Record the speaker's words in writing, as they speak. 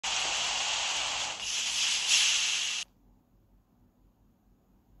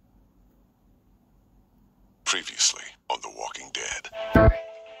Previously on The Walking Dead. I'm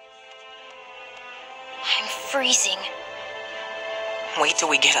freezing. Wait till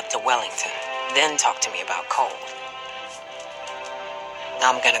we get up to Wellington, then talk to me about cold.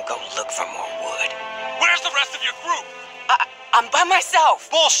 I'm gonna go look for more wood. Where's the rest of your group? I'm by myself.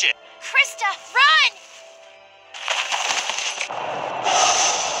 Bullshit! Krista, run!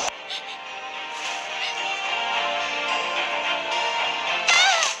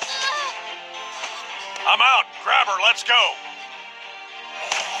 I'm out. Grab her. Let's go.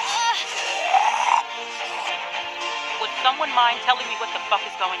 Would someone mind telling me what the fuck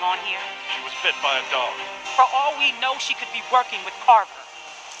is going on here? She was bit by a dog. For all we know, she could be working with Carver.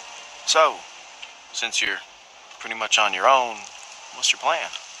 So, since you're pretty much on your own, what's your plan?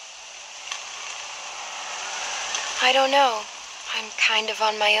 I don't know. I'm kind of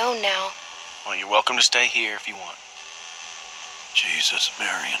on my own now. Well, you're welcome to stay here if you want. Jesus,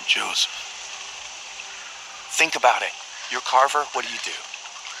 Mary, and Joseph. Think about it. You're Carver, what do you do?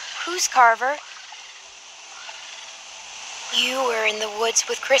 Who's Carver? You were in the woods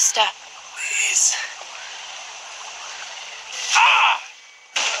with Krista. Please. Ah!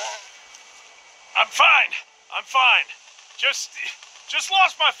 I'm fine. I'm fine. Just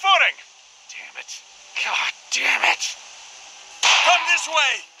lost my footing. Damn it. God damn it. Come this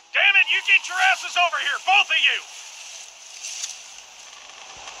way. Damn it, you get your asses over here, both of you.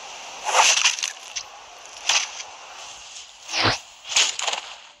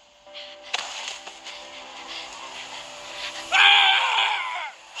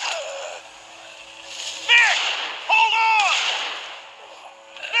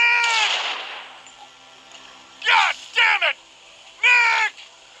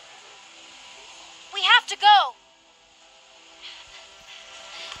 We have to go.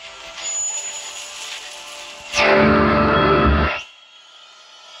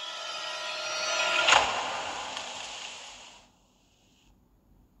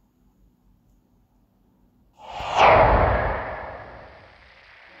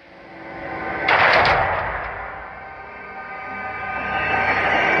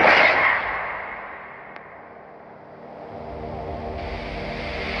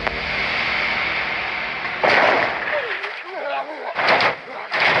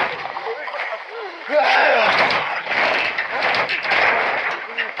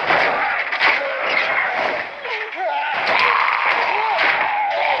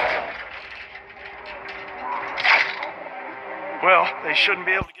 Well, they shouldn't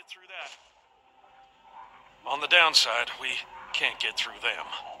be able to get through that. On the downside, we can't get through them.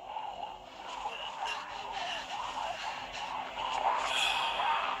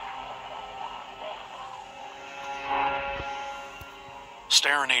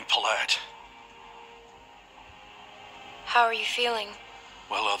 Staring ain't polite. How are you feeling?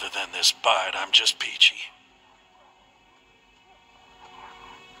 Well, other than this bite, I'm just peachy.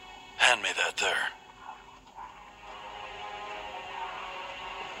 Hand me that there.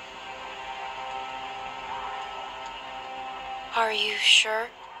 Are you sure?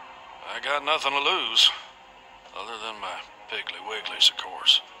 I got nothing to lose. Other than my Piggly Wigglies, of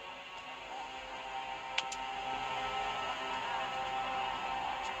course.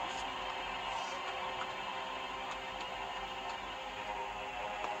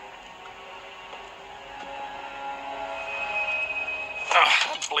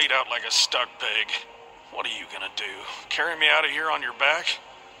 I'll bleed out like a stuck pig. What are you gonna do? Carry me out of here on your back?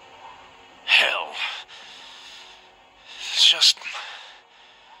 Hell.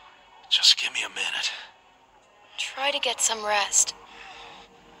 Just give me a minute. Try to get some rest.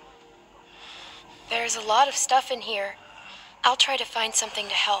 There's a lot of stuff in here. I'll try to find something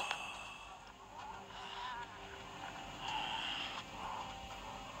to help.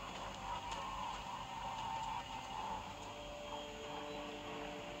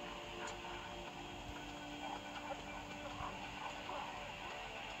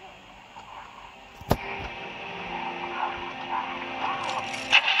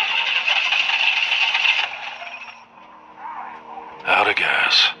 Out of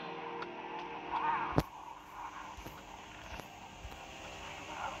gas.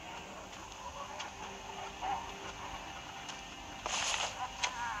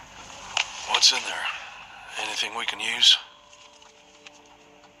 What's in there? Anything we can use?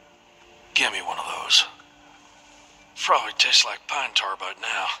 Give me one of those. Probably tastes like pine tar by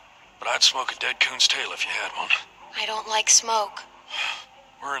now, but I'd smoke a dead coon's tail if you had one. I don't like smoke.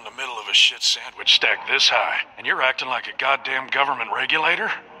 We're in the middle of a shit sandwich stacked this high, and you're acting like a goddamn government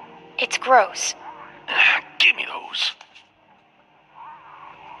regulator? It's gross. Give me those.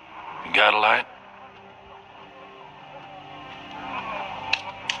 You got a light?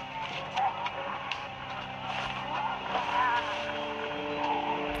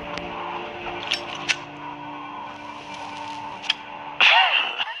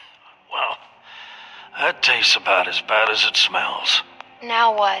 That tastes about as bad as it smells.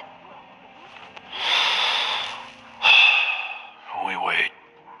 Now what? We wait.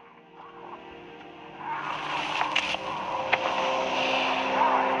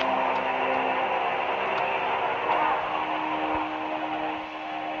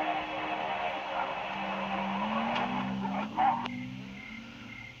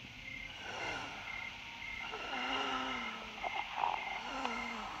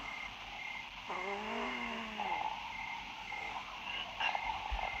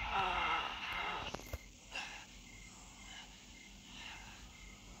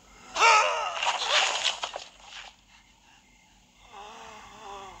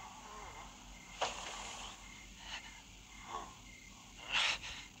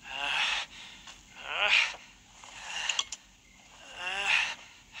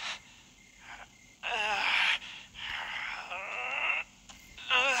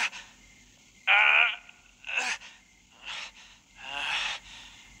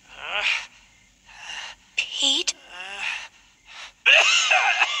 Pete?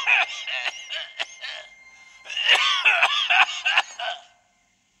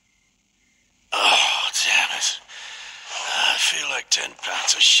 Oh, damn it. I feel like 10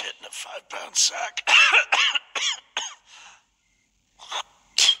 pounds of shit in a 5-pound sack.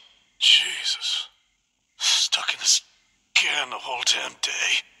 Jesus. Stuck in this can the whole damn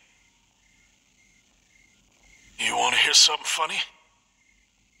day. You want to hear something funny?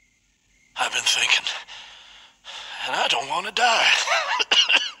 I've been thinking, and I don't want to die.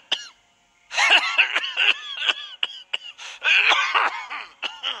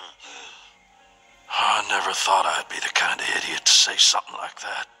 I never thought I'd be the kind of idiot to say something like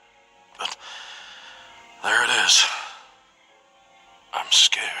that. But there it is. I'm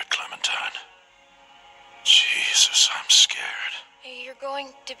scared, Clementine. Jesus, I'm scared. You're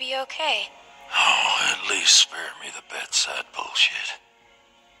going to be okay. Oh, at least spare me the bedside bullshit.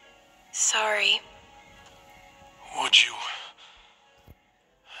 Sorry. Would you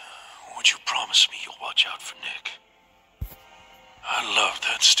promise me you'll watch out for Nick? I love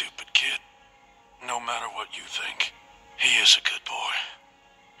that stupid kid. No matter what you think, he is a good boy.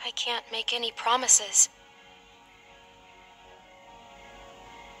 I can't make any promises.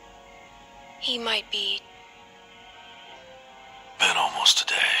 He might be... Been almost a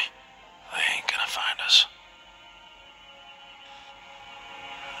day. They ain't gonna find us.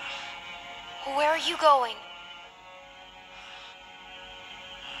 Where are you going?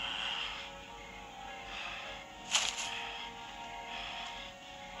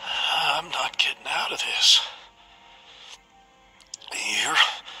 I'm not getting out of this. You're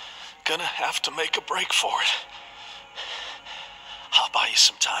gonna have to make a break for it. I'll buy you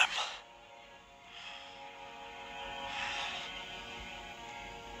some time.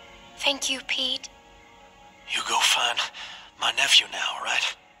 Thank you, Pete. You go find my nephew now, all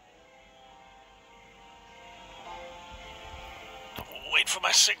right? Wait for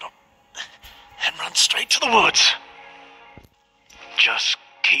my signal. And run straight to the woods. Just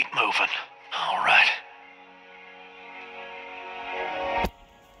keep moving, all right?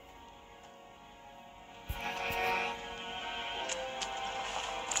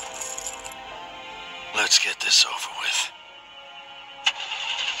 Let's get this over with.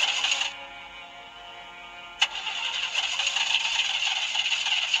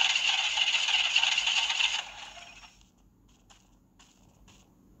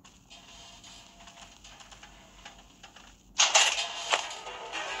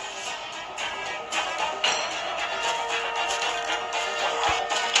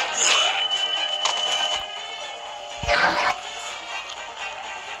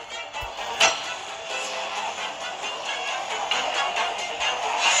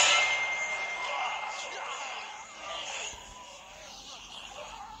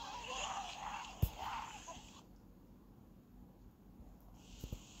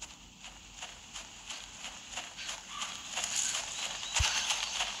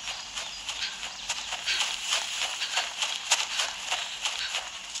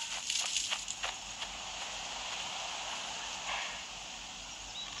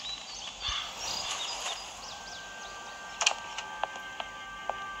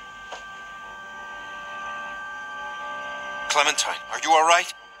 Clementine, are you all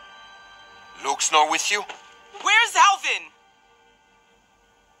right? Luke's not with you? Where's Alvin?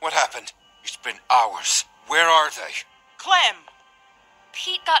 What happened? It's been hours. Where are they? Clem.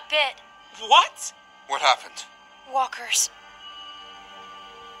 Pete got bit. What? What happened? Walkers.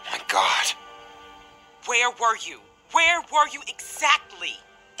 My God. Where were you? Where were you exactly?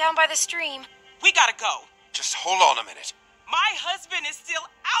 Down by the stream. We gotta go. Just hold on a minute. My husband is still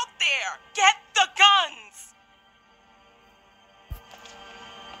out there. Get the guns.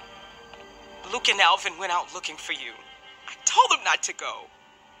 Luke and Alvin went out looking for you. I told them not to go.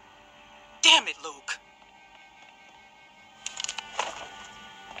 Damn it, Luke.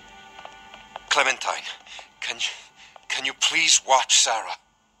 Clementine, can you please watch Sarah?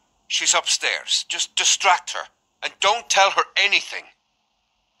 She's upstairs. Just distract her. And don't tell her anything.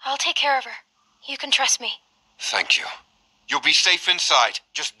 I'll take care of her. You can trust me. Thank you. You'll be safe inside.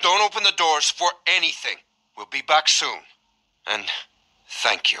 Just don't open the doors for anything. We'll be back soon. And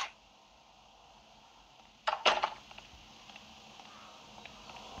thank you.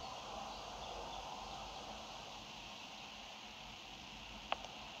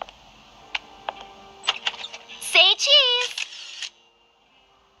 Say cheese!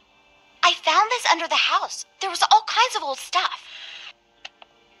 I found this under the house. There was all kinds of old stuff.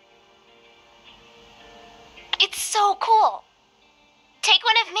 It's so cool. Take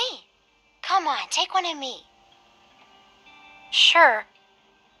one of me. Come on, take one of me. Sure.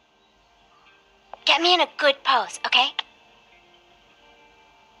 Get me in a good pose, okay?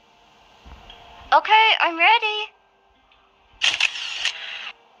 Okay, I'm ready.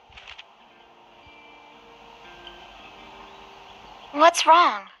 What's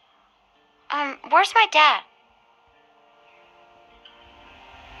wrong? Where's my dad?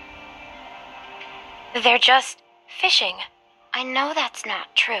 They're just fishing. I know that's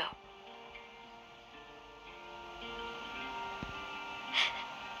not true.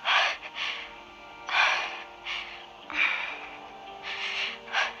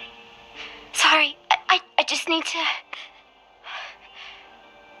 Sorry, I just need to...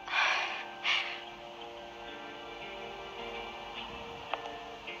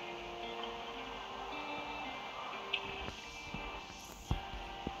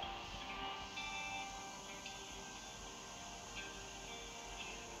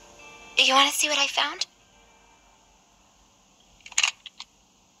 You want to see what I found?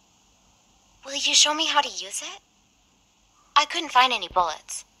 Will you show me how to use it? I couldn't find any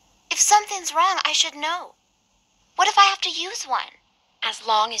bullets. If something's wrong, I should know. What if I have to use one? As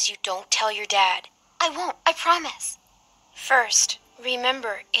long as you don't tell your dad. I won't, I promise. First,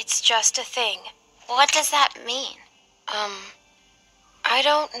 remember, it's just a thing. What does that mean? I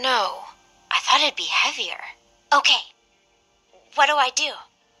don't know. I thought it'd be heavier. Okay, what do I do?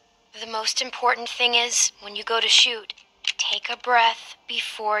 The most important thing is, when you go to shoot, take a breath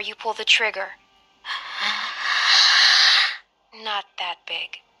before you pull the trigger. Not that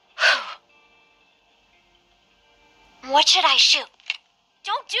big. What should I shoot?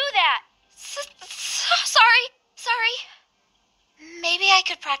 Don't do that! Sorry. Maybe I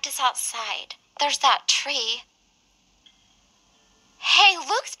could practice outside. There's that tree. Hey,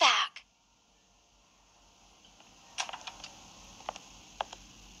 Luke's back!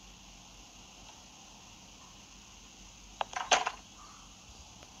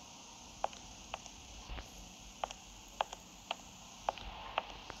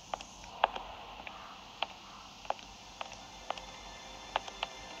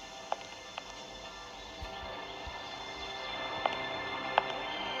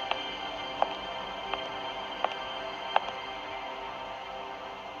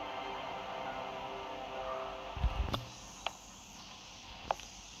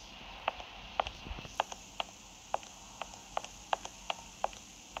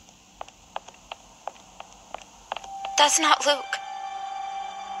 That's not Luke.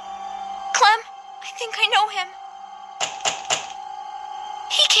 Clem, I think I know him.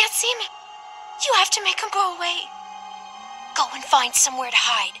 He can't see me. You have to make him go away. Go and find somewhere to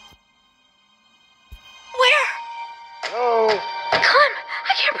hide. Where? Hello? Clem,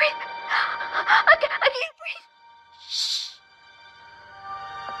 I can't breathe. I can't breathe. Shh.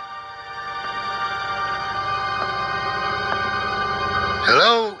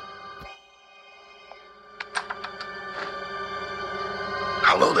 Hello?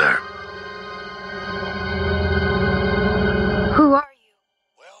 Hello there. Who are you?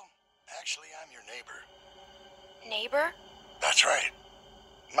 Well, actually, I'm your neighbor. Neighbor? That's right.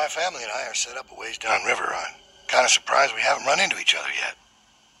 My family and I are set up a ways downriver. I'm kind of surprised we haven't run into each other yet.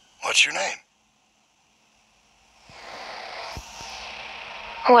 What's your name?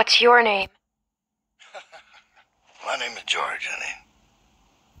 What's your name? My name is George, honey.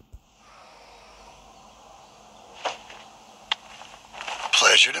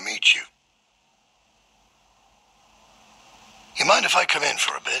 Pleasure to meet you. You mind if I come in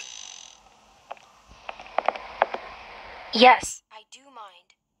for a bit? Yes, I do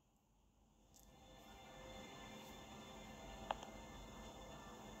mind.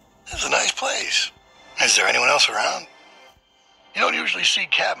 This is a nice place. Is there anyone else around? You don't usually see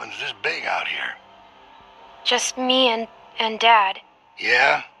cabins this big out here. Just me and Dad.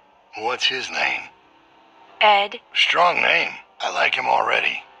 Yeah? What's his name? Ed. Strong name. I like him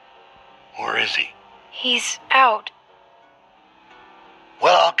already. Where is he? He's out.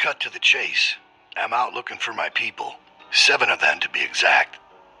 Well, I'll cut to the chase. I'm out looking for my people. 7 of them, to be exact.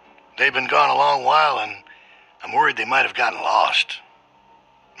 They've been gone a long while, and I'm worried they might have gotten lost.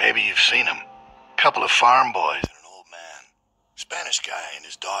 Maybe you've seen them. Couple of farm boys and an old man. Spanish guy and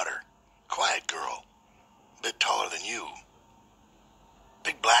his daughter. Quiet girl. Bit taller than you.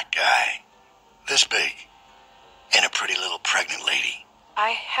 Big black guy. This big. And a pretty little pregnant lady. I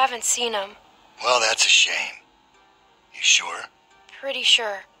haven't seen him. Well, that's a shame. You sure? Pretty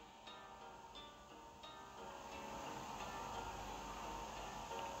sure.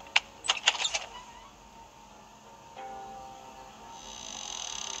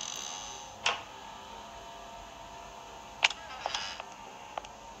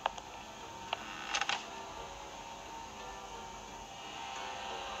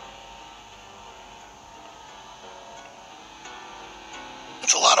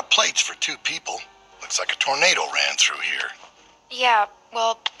 It's a lot of plates for 2 people. Looks like a tornado ran through here. Yeah,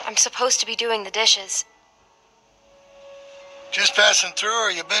 well, I'm supposed to be doing the dishes. Just passing through,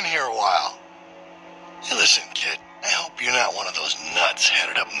 or you been here a while? Hey, listen, kid. I hope you're not one of those nuts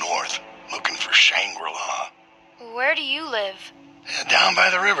headed up north, looking for Shangri-La. Where do you live? Yeah, down by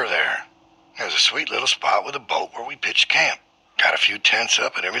the river there. There's a sweet little spot with a boat where we pitched camp. Got a few tents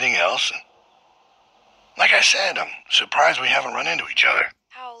up and everything else, and like I said, I'm surprised we haven't run into each other.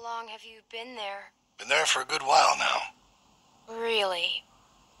 How long have you been there? Been there for a good while now. Really?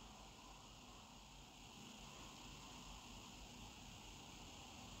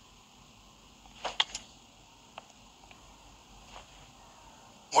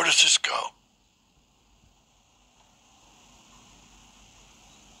 Where does this go?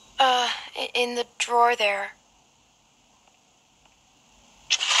 In the drawer there.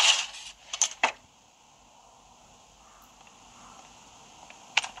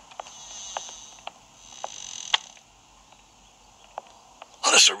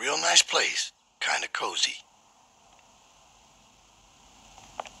 Oh, this is a real nice place. Kinda cozy.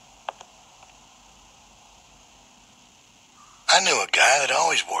 I knew a guy that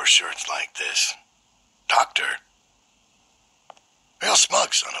always wore shirts like this. Doctor. Real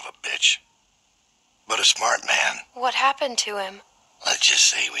smug son of a bitch. But a smart man. What happened to him? Let's just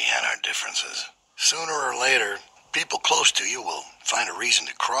say we had our differences. Sooner or later, people close to you will find a reason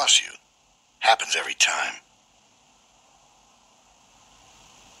to cross you. Happens every time.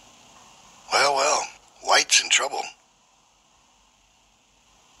 Well, White's in trouble.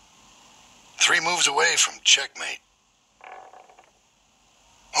 3 moves away from checkmate.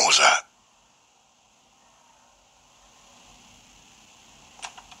 What was that?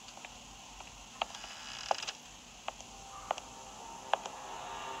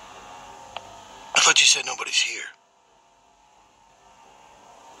 I thought you said nobody's here.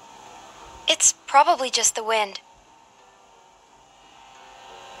 It's probably just the wind.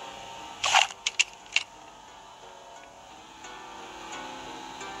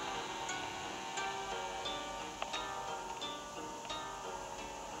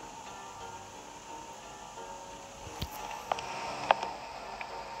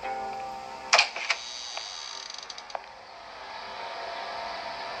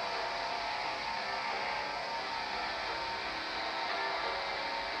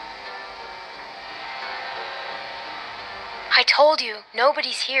 I told you,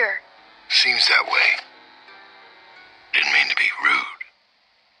 nobody's here. Seems that way. Didn't mean to be rude.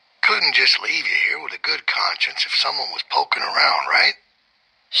 Couldn't just leave you here with a good conscience if someone was poking around, right?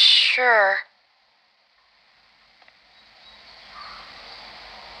 Sure.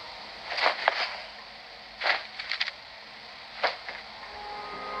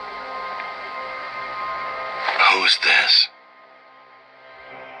 Who's this?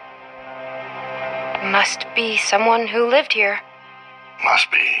 Must be someone who lived here.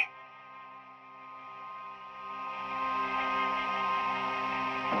 Must be.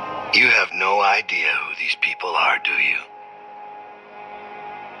 You have no idea who these people are, do you?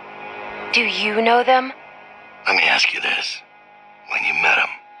 Do you know them? Let me ask you this. When you met them,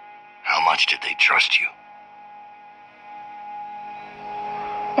 how much did they trust you?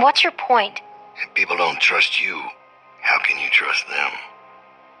 What's your point? If people don't trust you, how can you trust them?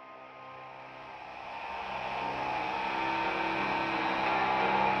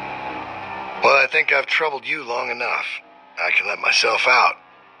 Well, I think I've troubled you long enough. I can let myself out.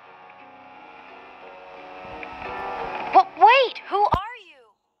 But wait, who are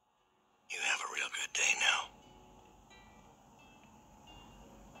you? You have a real good day now.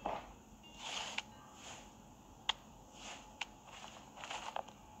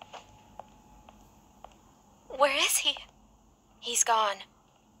 Where is he? He's gone.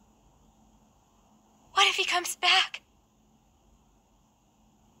 What if he comes back?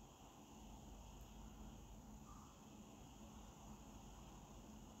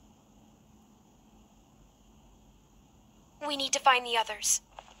 We need to find the others.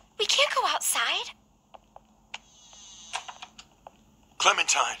 We can't go outside.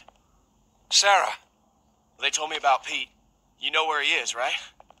 Clementine. Sarah. They told me about Pete. You know where he is, right?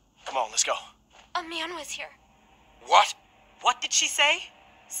 Come on, let's go. A man was here. What? What did she say?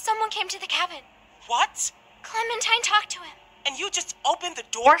 Someone came to the cabin. What? Clementine talked to him. And you just opened the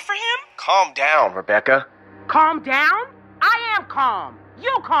door for him? Calm down, Rebecca. Calm down? I am calm.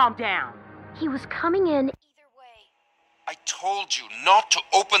 You calm down. He was coming in either way. I told you not to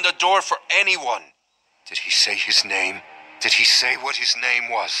open the door for anyone. Did he say his name? Did he say what his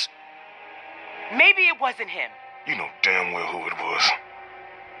name was? Maybe it wasn't him. You know damn well who it was.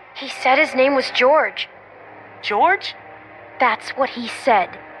 He said his name was George. George? That's what he said.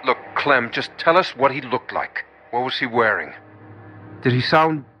 Look, Clem, just tell us what he looked like. What was he wearing? Did he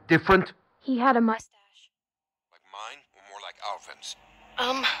sound different? He had a mustache. Like mine or more like Alvin's?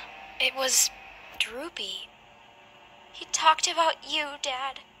 It was droopy. He talked about you,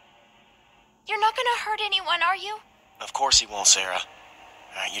 Dad. You're not gonna hurt anyone, are you? Of course he won't, Sarah.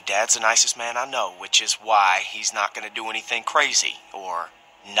 Your dad's the nicest man I know, which is why he's not gonna do anything crazy or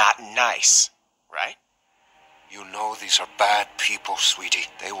not nice, right? You know these are bad people, sweetie.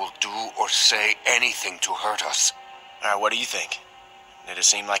 They will do or say anything to hurt us. All right, what do you think? Did it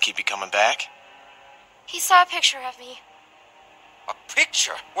seem like he'd be coming back? He saw a picture of me. A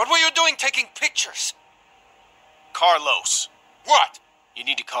picture? What were you doing taking pictures? Carlos. What? You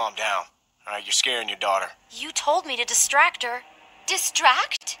need to calm down. All right, you're scaring your daughter. You told me to distract her.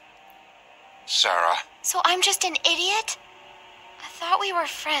 Distract? Sarah. So I'm just an idiot? I thought we were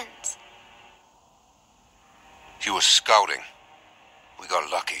friends. He was scouting. We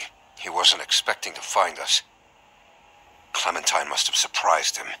got lucky. He wasn't expecting to find us. Clementine must have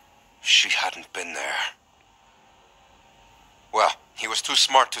surprised him. She hadn't been there. Well, he was too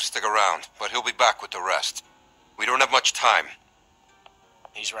smart to stick around, but he'll be back with the rest. We don't have much time.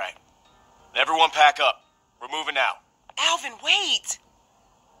 He's right. Everyone pack up. We're moving out. Alvin, wait!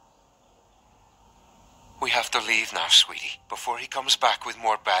 We have to leave now, sweetie, before he comes back with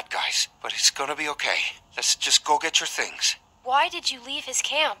more bad guys. But it's gonna be okay. Let's just go get your things. Why did you leave his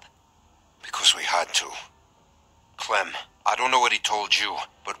camp? Because we had to. Clem, I don't know what he told you,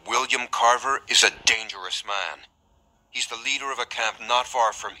 but William Carver is a dangerous man. He's the leader of a camp not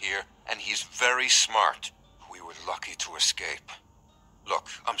far from here, and he's very smart. We were lucky to escape. Look,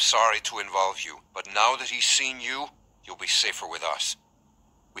 I'm sorry to involve you, but now that he's seen you, you'll be safer with us.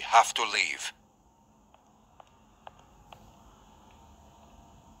 We have to leave.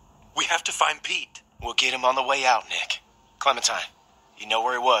 We have to find Pete. We'll get him on the way out, Nick. Clementine, you know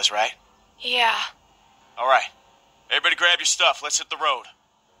where he was, right? Yeah. All right. Everybody grab your stuff. Let's hit the road.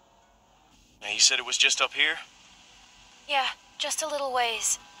 Now, you said it was just up here? Yeah, just a little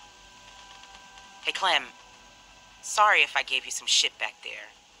ways. Hey, Clem. Sorry if I gave you some shit back there.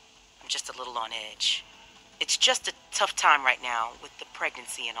 I'm just a little on edge. It's just a tough time right now with the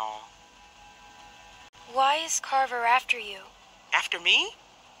pregnancy and all. Why is Carver after you? After me?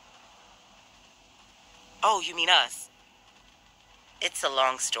 Oh, you mean us? It's a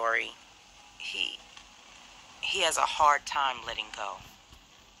long story. He has a hard time letting go.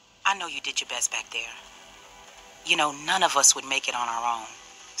 I know you did your best back there. You know, none of us would make it on our own.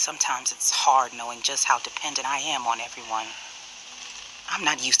 Sometimes it's hard knowing just how dependent I am on everyone. I'm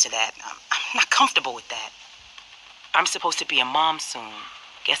not used to that. I'm not comfortable with that. I'm supposed to be a mom soon.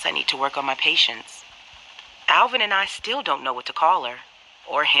 Guess I need to work on my patience. Alvin and I still don't know what to call her.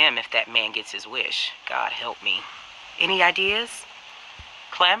 Or him if that man gets his wish. God help me. Any ideas?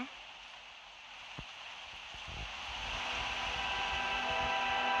 Clem?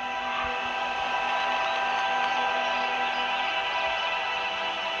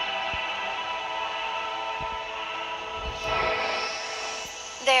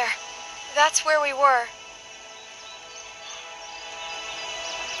 There. That's where we were.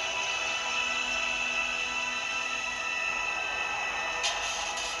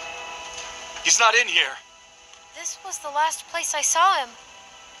 He's not in here. This was the last place I saw him.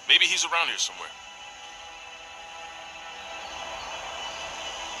 Maybe he's around here somewhere.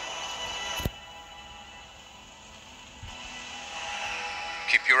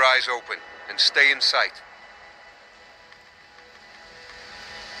 Keep your eyes open and stay in sight.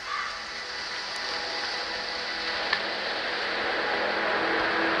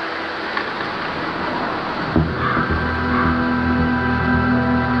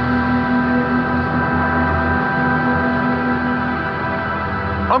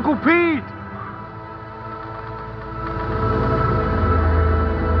 Pete!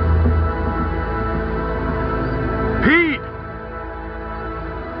 Pete!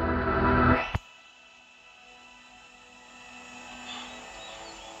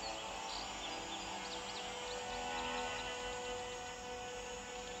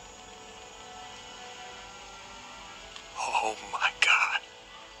 Oh my God.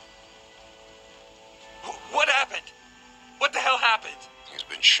 What happened? What the hell happened? He's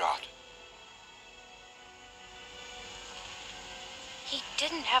been shot. He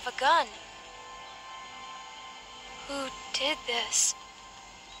didn't have a gun. Who did this?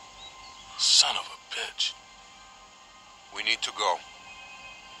 Son of a bitch. We need to go.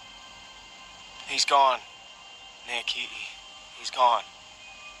 He's gone. Nick, he's gone.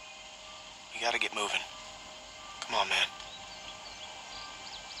 You gotta get moving. Come on, man.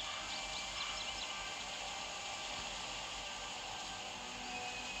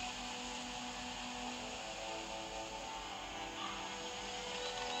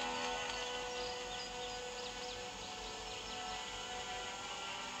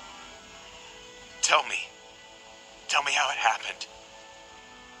 Tell me how it happened.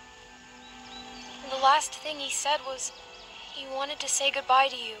 The last thing he said was he wanted to say goodbye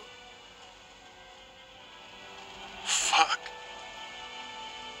to you. Fuck.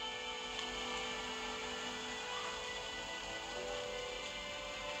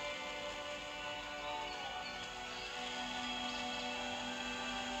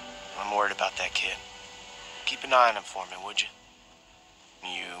 I'm worried about that kid. Keep an eye on him for me, would you?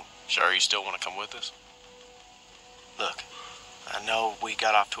 You sure you still want to come with us? Look, I know we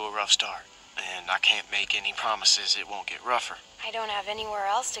got off to a rough start, and I can't make any promises it won't get rougher. I don't have anywhere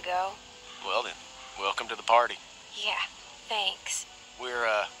else to go. Well then, welcome to the party. Yeah, thanks.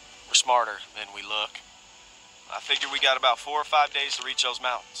 We're smarter than we look. I figure we got about 4 or 5 days to reach those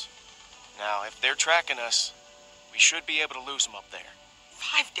mountains. Now, if they're tracking us, we should be able to lose them up there.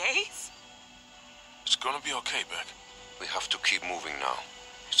 5 days? It's gonna be okay, Beck. We have to keep moving now.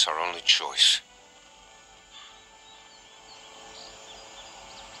 It's our only choice.